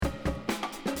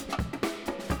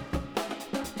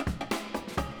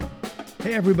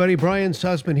Hey everybody, Brian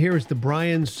Sussman here. It's the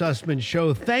Brian Sussman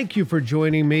Show. Thank you for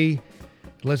joining me.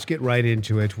 Let's get right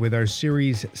into it with our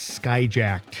series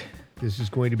Skyjacked. This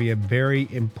is going to be a very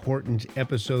important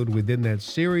episode within that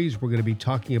series. We're going to be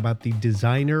talking about the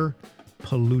designer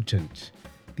pollutant.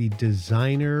 The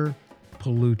designer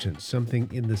pollutant, something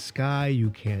in the sky you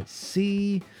can't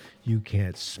see, you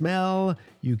can't smell,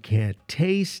 you can't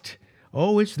taste.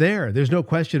 Oh, it's there. There's no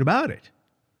question about it.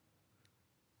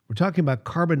 We're talking about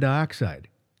carbon dioxide.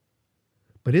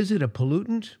 But is it a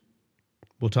pollutant?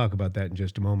 We'll talk about that in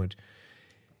just a moment.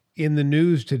 In the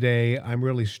news today, I'm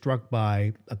really struck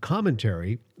by a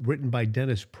commentary written by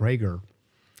Dennis Prager.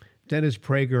 Dennis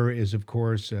Prager is, of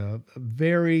course, a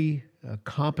very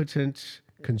competent,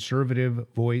 conservative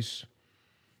voice,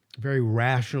 a very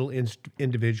rational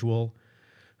individual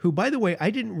who, by the way, I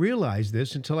didn't realize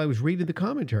this until I was reading the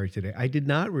commentary today. I did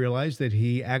not realize that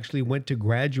he actually went to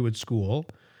graduate school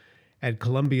at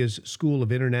Columbia's School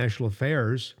of International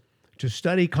Affairs to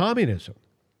study communism.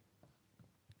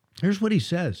 Here's what he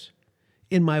says.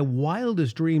 In my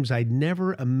wildest dreams, I'd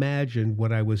never imagined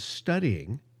what I was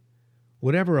studying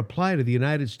would ever apply to the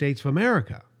United States of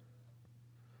America.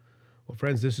 Well,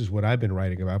 friends, this is what I've been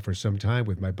writing about for some time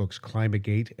with my books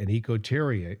Climategate and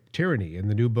Eco-Tyranny, and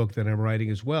the new book that I'm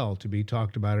writing as well, to be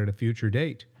talked about at a future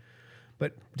date.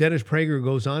 But Dennis Prager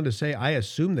goes on to say, I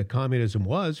assume that communism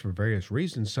was, for various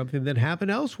reasons, something that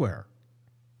happened elsewhere.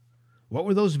 What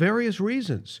were those various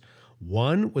reasons?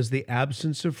 One was the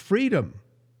absence of freedom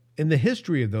in the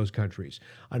history of those countries.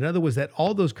 Another was that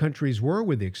all those countries were,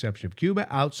 with the exception of Cuba,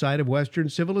 outside of Western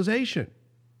civilization.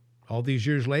 All these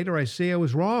years later, I say I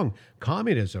was wrong.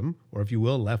 Communism, or if you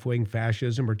will, left-wing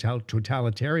fascism or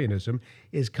totalitarianism,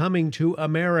 is coming to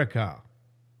America.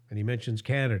 And he mentions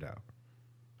Canada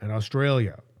and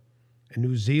Australia and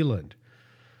New Zealand.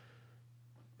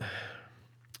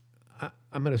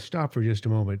 I'm going to stop for just a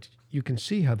moment. You can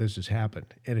see how this has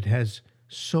happened, and it has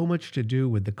so much to do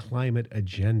with the climate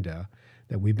agenda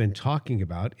that we've been talking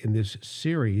about in this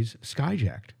series,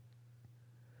 Skyjacked.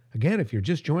 Again, if you're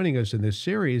just joining us in this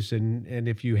series, and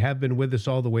if you have been with us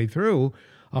all the way through,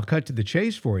 I'll cut to the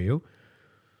chase for you.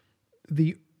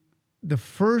 The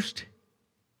first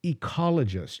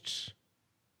ecologists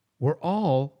were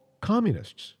all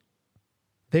communists.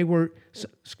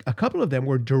 A couple of them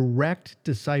were direct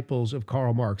disciples of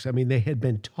Karl Marx. I mean, they had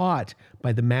been taught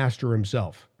by the master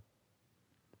himself.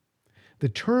 The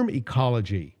term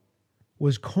ecology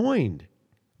was coined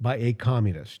by a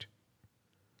communist.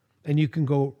 And you can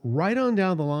go right on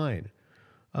down the line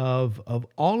of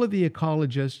all of the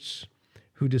ecologists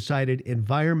who decided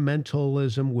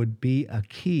environmentalism would be a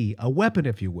key, a weapon,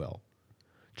 if you will,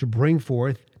 to bring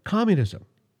forth communism.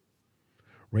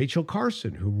 Rachel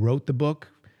Carson, who wrote the book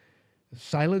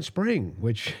Silent Spring,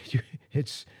 which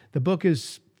the book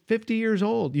is 50 years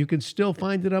old. You can still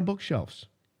find it on bookshelves,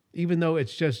 even though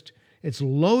it's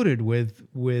loaded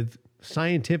with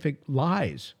scientific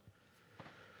lies.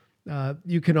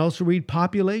 You can also read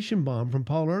Population Bomb from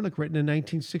Paul Ehrlich, written in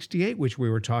 1968, which we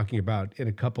were talking about in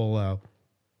a couple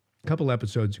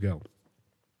episodes ago.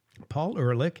 Paul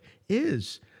Ehrlich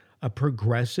is a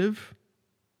progressive,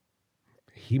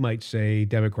 he might say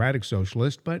democratic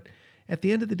socialist, but at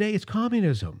the end of the day, it's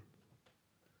communism.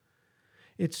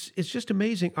 It's just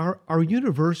amazing. Our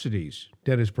universities,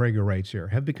 Dennis Prager writes here,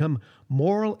 have become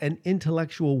moral and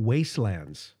intellectual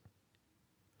wastelands,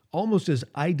 almost as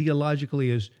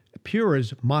ideologically as pure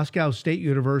as Moscow State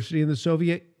University in the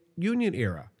Soviet Union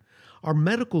era. Our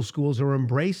medical schools are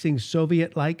embracing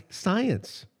Soviet-like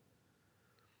science.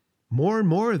 More and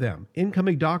more of them.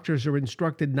 Incoming doctors are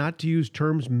instructed not to use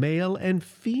terms male and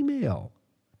female.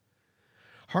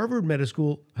 Harvard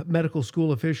medical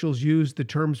school officials use the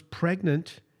terms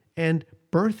pregnant and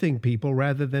birthing people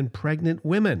rather than pregnant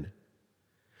women.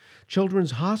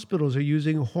 Children's hospitals are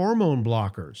using hormone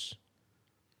blockers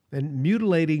and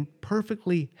mutilating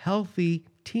perfectly healthy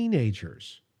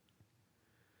teenagers.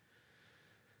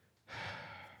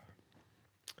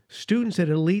 Students at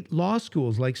elite law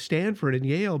schools like Stanford and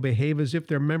Yale behave as if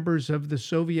they're members of the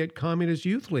Soviet Communist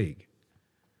Youth League.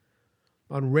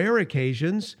 On rare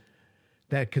occasions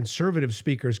that conservative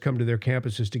speakers come to their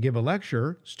campuses to give a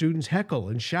lecture, students heckle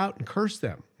and shout and curse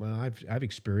them. Well, I've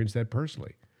experienced that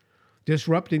personally,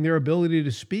 disrupting their ability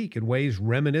to speak in ways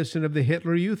reminiscent of the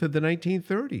Hitler Youth of the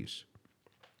 1930s.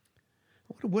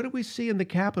 What did we see in the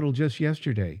Capitol just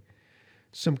yesterday?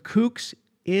 Some kooks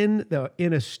in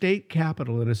a state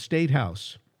capitol, in a state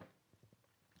house,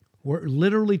 were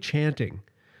literally chanting,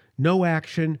 "No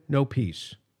action, no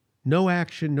peace. No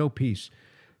action, no peace."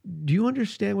 Do you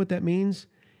understand what that means?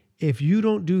 If you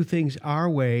don't do things our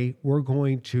way, we're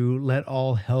going to let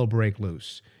all hell break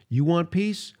loose. You want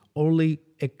peace?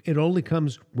 It only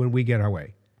comes when we get our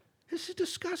way. This is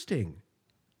disgusting.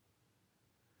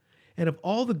 And of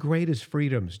all the greatest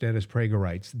freedoms, Dennis Prager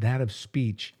writes, that of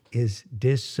speech is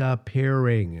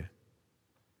disappearing.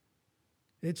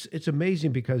 It's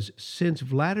amazing because since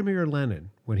Vladimir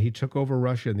Lenin, when he took over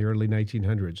Russia in the early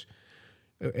 1900s,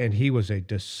 and he was a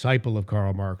disciple of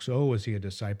Karl Marx. Oh, was he a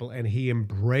disciple? And he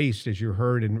embraced, as you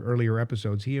heard in earlier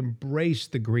episodes, he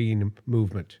embraced the Green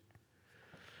movement.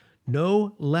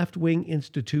 No left-wing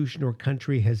institution or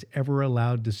country has ever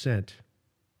allowed dissent.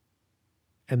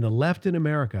 And the left in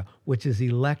America, which is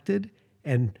elected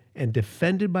and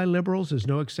defended by liberals, is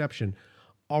no exception.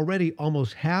 Already,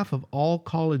 almost half of all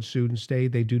college students say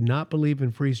they do not believe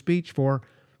in free speech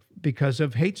because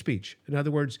of hate speech. In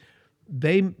other words,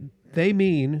 they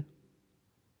mean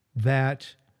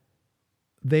that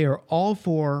they are all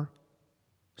for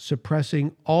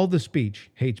suppressing all the speech,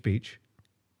 hate speech,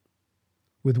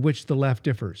 with which the left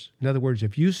differs. In other words,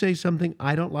 if you say something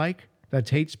I don't like,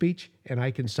 that's hate speech, and I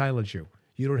can silence you.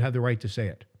 You don't have the right to say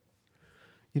it.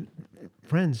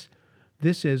 Friends,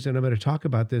 this is, and I'm going to talk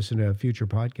about this in a future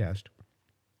podcast,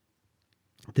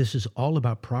 this is all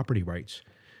about property rights.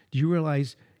 Do you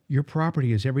realize your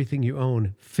property is everything you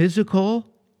own, physical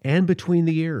and between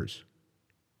the ears?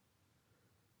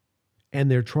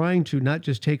 And they're trying to not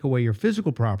just take away your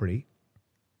physical property,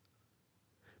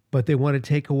 but they want to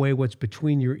take away what's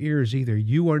between your ears either.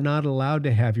 You are not allowed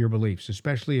to have your beliefs,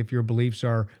 especially if your beliefs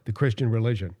are the Christian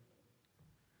religion.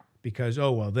 Because,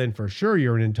 then for sure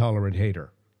you're an intolerant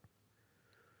hater.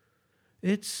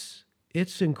 It's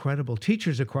incredible.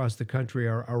 Teachers across the country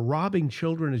are robbing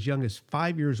children as young as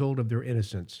 5 years old of their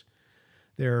innocence.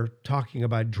 They're talking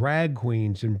about drag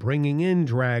queens and bringing in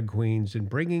drag queens and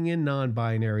bringing in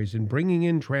non-binaries and bringing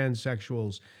in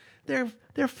transsexuals.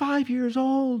 They're 5 years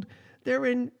old. They're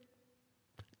in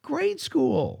grade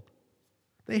school.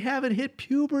 They haven't hit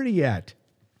puberty yet.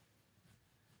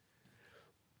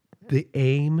 The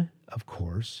aim, of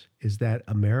course, is that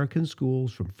American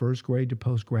schools from first grade to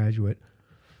postgraduate,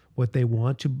 what they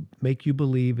want to make you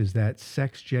believe is that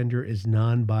sex gender is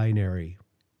non-binary.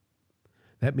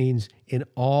 That means in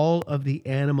all of the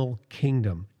animal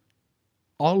kingdom,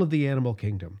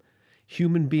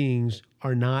 human beings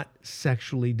are not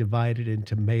sexually divided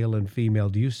into male and female.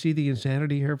 Do you see the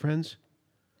insanity here, friends?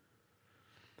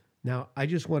 Now, I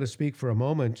just want to speak for a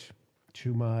moment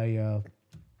to my...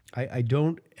 I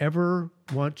don't ever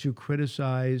want to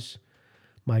criticize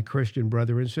my Christian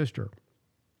brother and sister.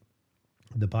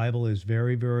 The Bible is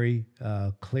very, very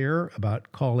clear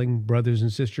about calling brothers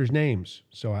and sisters names.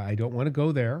 So I don't want to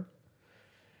go there.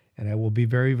 And I will be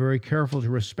very, very careful to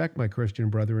respect my Christian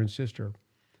brother and sister.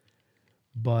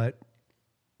 But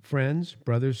friends,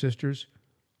 brothers, sisters,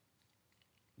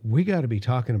 we got to be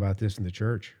talking about this in the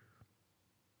church.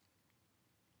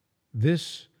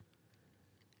 This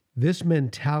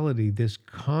mentality, this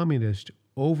communist,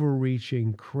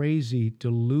 overreaching, crazy,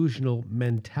 delusional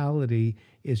mentality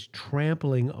is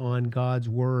trampling on God's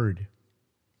word.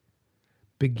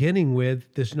 Beginning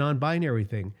with this non-binary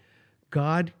thing.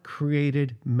 God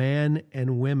created man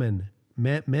and women,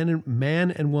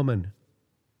 man and woman.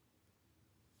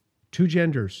 Two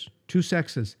genders, two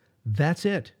sexes. That's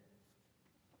it.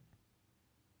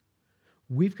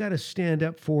 We've got to stand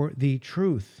up for the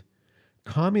truth.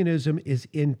 Communism is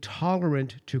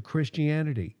intolerant to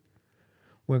Christianity.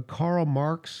 When Karl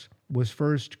Marx was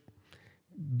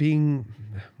when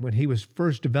he was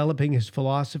first developing his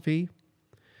philosophy,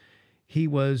 he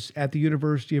was at the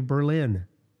University of Berlin.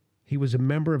 He was a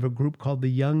member of a group called the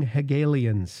Young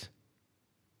Hegelians.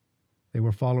 They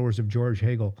were followers of George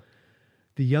Hegel.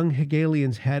 The Young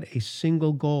Hegelians had a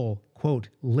single goal, quote,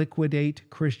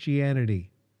 liquidate Christianity.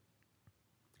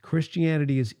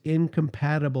 Christianity is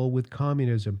incompatible with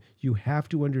communism. You have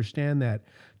to understand that.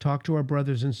 Talk to our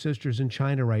brothers and sisters in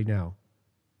China right now.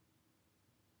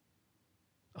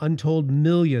 Untold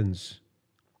millions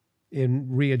in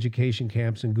re-education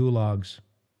camps and gulags.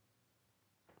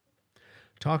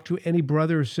 Talk to any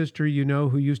brother or sister you know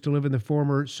who used to live in the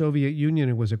former Soviet Union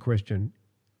and was a Christian.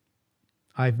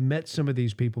 I've met some of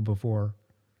these people before.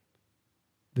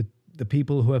 The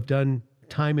people who have did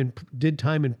time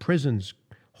in prisons,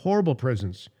 horrible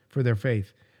prisons for their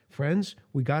faith. Friends,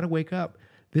 we got to wake up.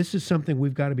 This is something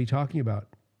we've got to be talking about.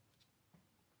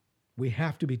 We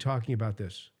have to be talking about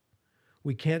this.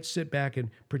 We can't sit back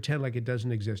and pretend like it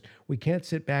doesn't exist. We can't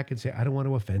sit back and say, I don't want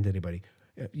to offend anybody.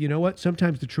 You know what?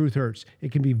 Sometimes the truth hurts.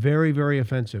 It can be very, very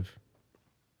offensive.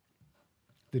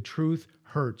 The truth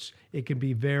hurts. It can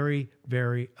be very,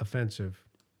 very offensive.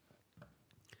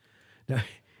 Now,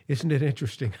 Isn't it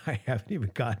interesting? I haven't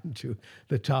even gotten to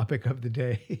the topic of the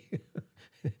day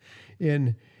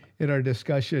in our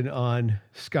discussion on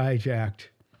Skyjacked,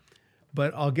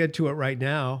 but I'll get to it right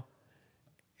now.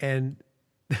 And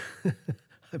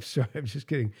I'm sorry, I'm just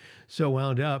getting so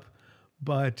wound up,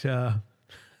 but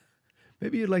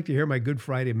maybe you'd like to hear my Good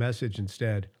Friday message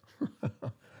instead.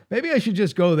 Maybe I should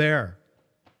just go there.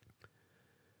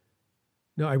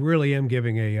 No, I really am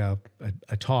giving a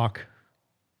talk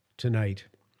tonight,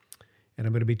 and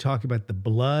I'm going to be talking about the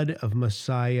blood of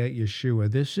Messiah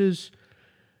Yeshua. This is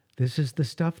the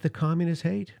stuff the communists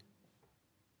hate.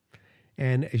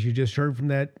 And as you just heard from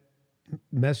that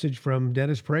message from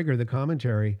Dennis Prager, the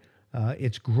commentary,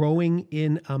 it's growing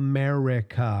in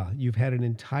America. You've had an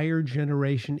entire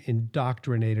generation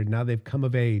indoctrinated. Now they've come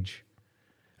of age.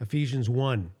 Ephesians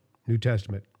 1, New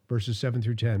Testament, verses 7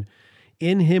 through 10.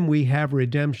 In him we have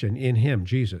redemption. In him,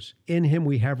 Jesus. In him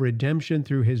we have redemption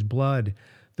through his blood,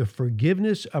 the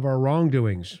forgiveness of our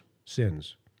wrongdoings,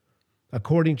 sins,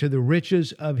 according to the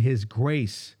riches of his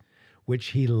grace, which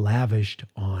he lavished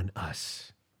on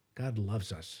us. God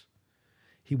loves us.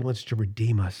 He wants to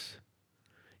redeem us.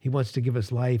 He wants to give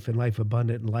us life and life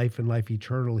abundant and life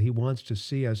eternal. He wants to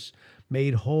see us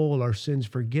made whole, our sins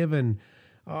forgiven.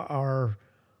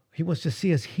 He wants to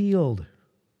see us healed.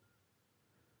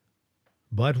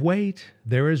 But wait,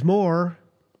 there is more.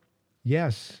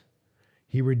 Yes,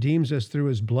 he redeems us through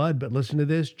his blood. But listen to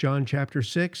this, John chapter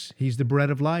 6, he's the bread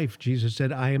of life. Jesus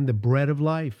said, I am the bread of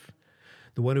life.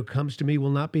 The one who comes to me will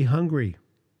not be hungry,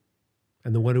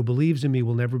 and the one who believes in me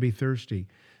will never be thirsty.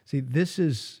 See, this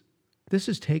is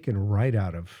taken right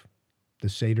out of the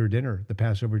Seder dinner, the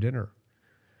Passover dinner,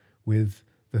 with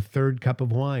the third cup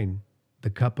of wine, the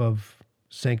cup of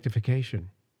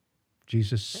sanctification.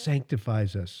 Jesus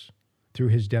sanctifies us through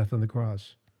his death on the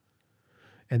cross.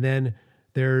 And then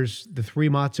there's the three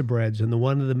matzah breads, and the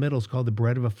one in the middle is called the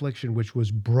bread of affliction, which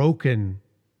was broken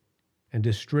and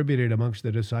distributed amongst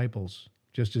the disciples,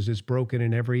 just as it's broken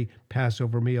in every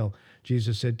Passover meal.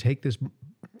 Jesus said, take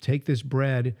this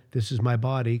bread, this is my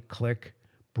body, click,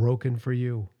 broken for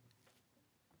you.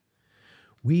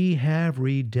 We have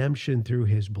redemption through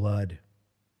his blood.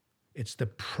 It's the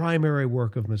primary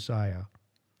work of Messiah.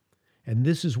 And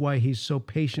this is why he's so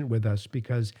patient with us,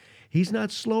 because he's not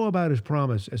slow about his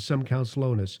promise, as some count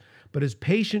slowness, but is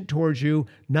patient towards you,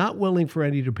 not willing for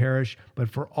any to perish, but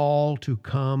for all to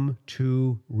come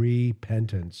to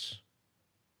repentance.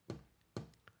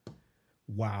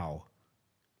 Wow.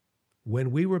 When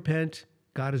we repent,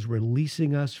 God is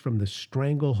releasing us from the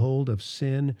stranglehold of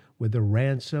sin with the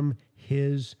ransom,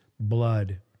 his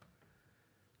blood.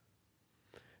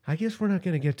 I guess we're not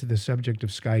going to get to the subject of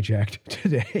Skyjacked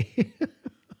today.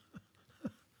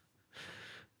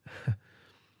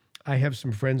 I have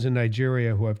some friends in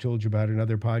Nigeria who I've told you about in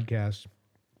other podcasts.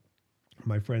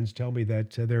 My friends tell me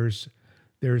that there's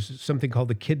something called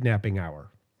the kidnapping hour.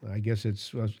 I guess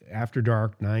it's after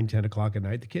dark, 9, 10 o'clock at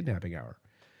night, the kidnapping hour.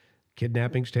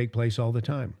 Kidnappings take place all the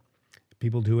time.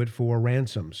 People do it for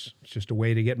ransoms. It's just a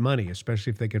way to get money,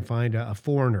 especially if they can find a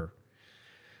foreigner,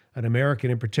 an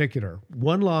American in particular.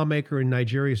 One lawmaker in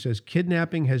Nigeria says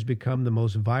kidnapping has become the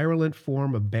most virulent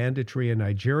form of banditry in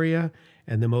Nigeria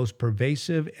and the most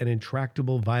pervasive and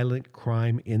intractable violent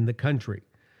crime in the country.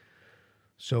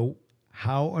 So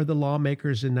how are the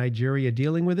lawmakers in Nigeria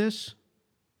dealing with this?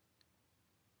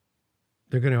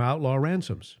 They're going to outlaw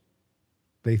ransoms.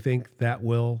 They think that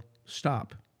will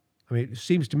stop. I mean, it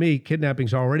seems to me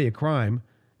kidnapping's already a crime.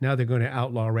 Now they're going to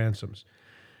outlaw ransoms.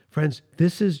 Friends,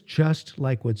 this is just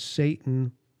like what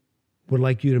Satan would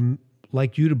like you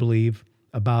to believe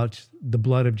about the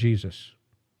blood of Jesus.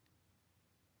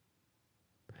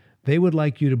 They would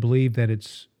like you to believe that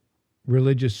it's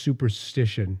religious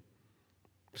superstition,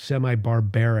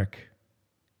 semi-barbaric.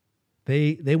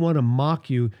 They want to mock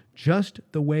you just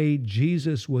the way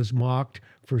Jesus was mocked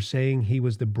for saying he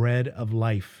was the bread of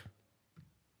life.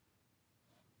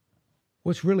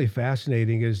 What's really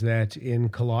fascinating is that in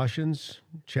Colossians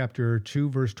chapter 2,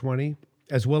 verse 20,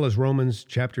 as well as Romans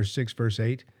chapter 6, verse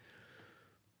 8,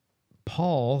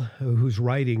 Paul, who's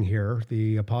writing here,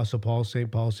 the Apostle Paul, St.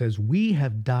 Paul says, we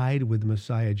have died with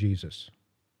Messiah Jesus.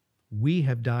 We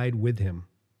have died with him.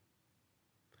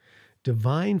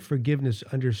 Divine forgiveness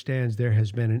understands there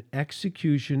has been an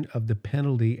execution of the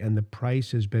penalty and the price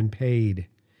has been paid.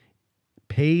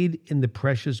 Paid in the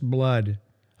precious blood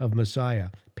of Messiah.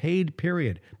 Paid,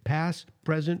 period. Past,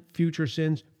 present, future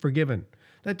sins forgiven.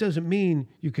 That doesn't mean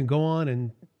you can go on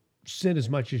and sin as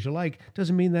much as you like.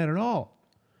 Doesn't mean that at all.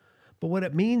 But what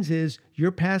it means is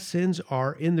your past sins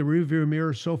are in the rearview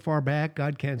mirror so far back,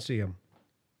 God can't see them.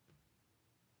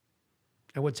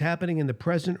 and what's happening in the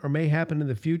present or may happen in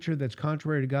the future that's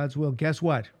contrary to God's will, guess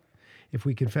what? If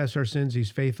we confess our sins,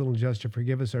 he's faithful and just to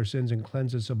forgive us our sins and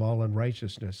cleanse us of all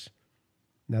unrighteousness.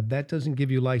 Now, that doesn't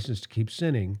give you license to keep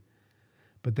sinning,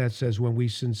 but that says when we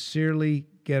sincerely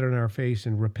get on our face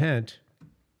and repent.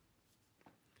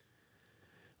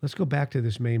 Let's go back to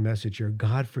this main message here.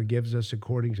 God forgives us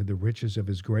according to the riches of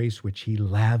his grace, which he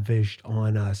lavished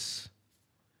on us.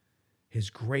 His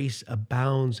grace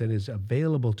abounds and is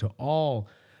available to all.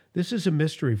 This is a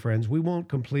mystery, friends. We won't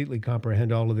completely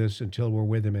comprehend all of this until we're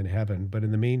with him in heaven. But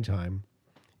in the meantime,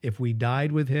 if we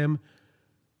died with him,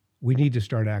 we need to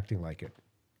start acting like it.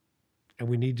 And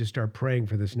we need to start praying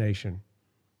for this nation.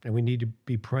 And we need to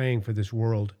be praying for this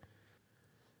world.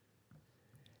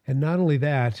 And not only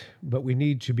that, but we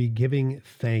need to be giving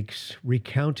thanks,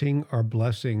 recounting our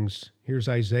blessings. Here's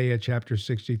Isaiah chapter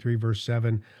 63, verse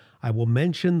 7. I will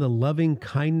mention the loving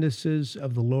kindnesses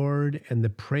of the Lord and the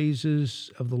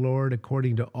praises of the Lord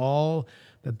according to all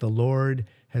that the Lord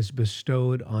has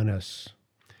bestowed on us.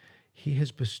 He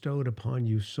has bestowed upon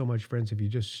you so much, friends. If you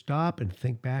just stop and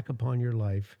think back upon your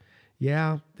life,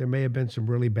 yeah, there may have been some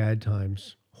really bad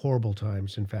times, horrible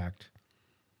times, in fact.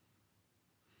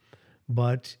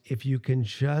 But if you can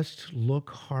just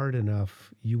look hard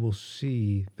enough, you will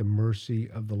see the mercy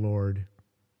of the Lord.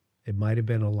 It might have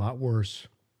been a lot worse.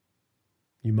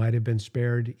 You might have been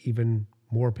spared even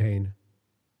more pain.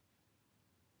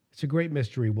 It's a great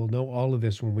mystery. We'll know all of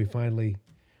this when we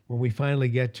finally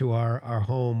get to our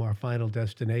home, our final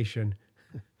destination.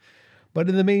 But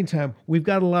in the meantime, we've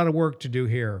got a lot of work to do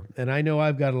here. And I know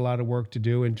I've got a lot of work to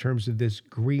do in terms of this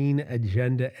green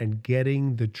agenda and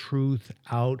getting the truth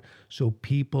out so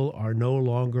people are no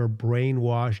longer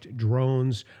brainwashed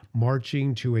drones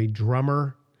marching to a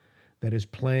drummer that is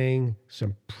playing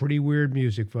some pretty weird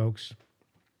music, folks.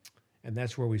 And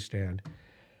that's where we stand.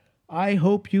 I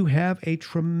hope you have a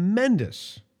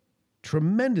tremendous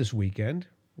weekend,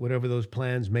 whatever those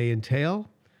plans may entail.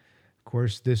 Of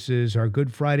course, this is our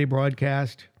Good Friday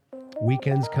broadcast.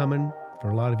 Weekend's coming. For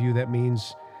a lot of you, that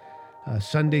means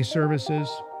Sunday services.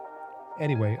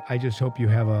 Anyway, I just hope you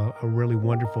have a really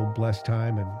wonderful, blessed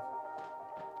time, and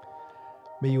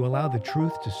may you allow the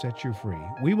truth to set you free.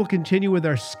 We will continue with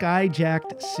our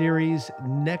Skyjacked series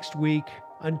next week.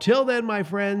 Until then, my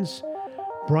friends,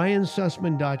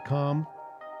 briansussman.com.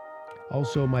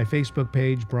 Also, my Facebook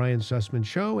page, Brian Sussman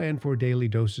Show, and for daily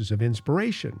doses of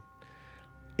inspiration,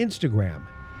 Instagram,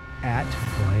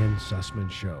 @Brian Sussman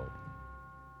Show.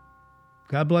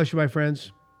 God bless you, my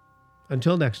friends.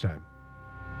 Until next time.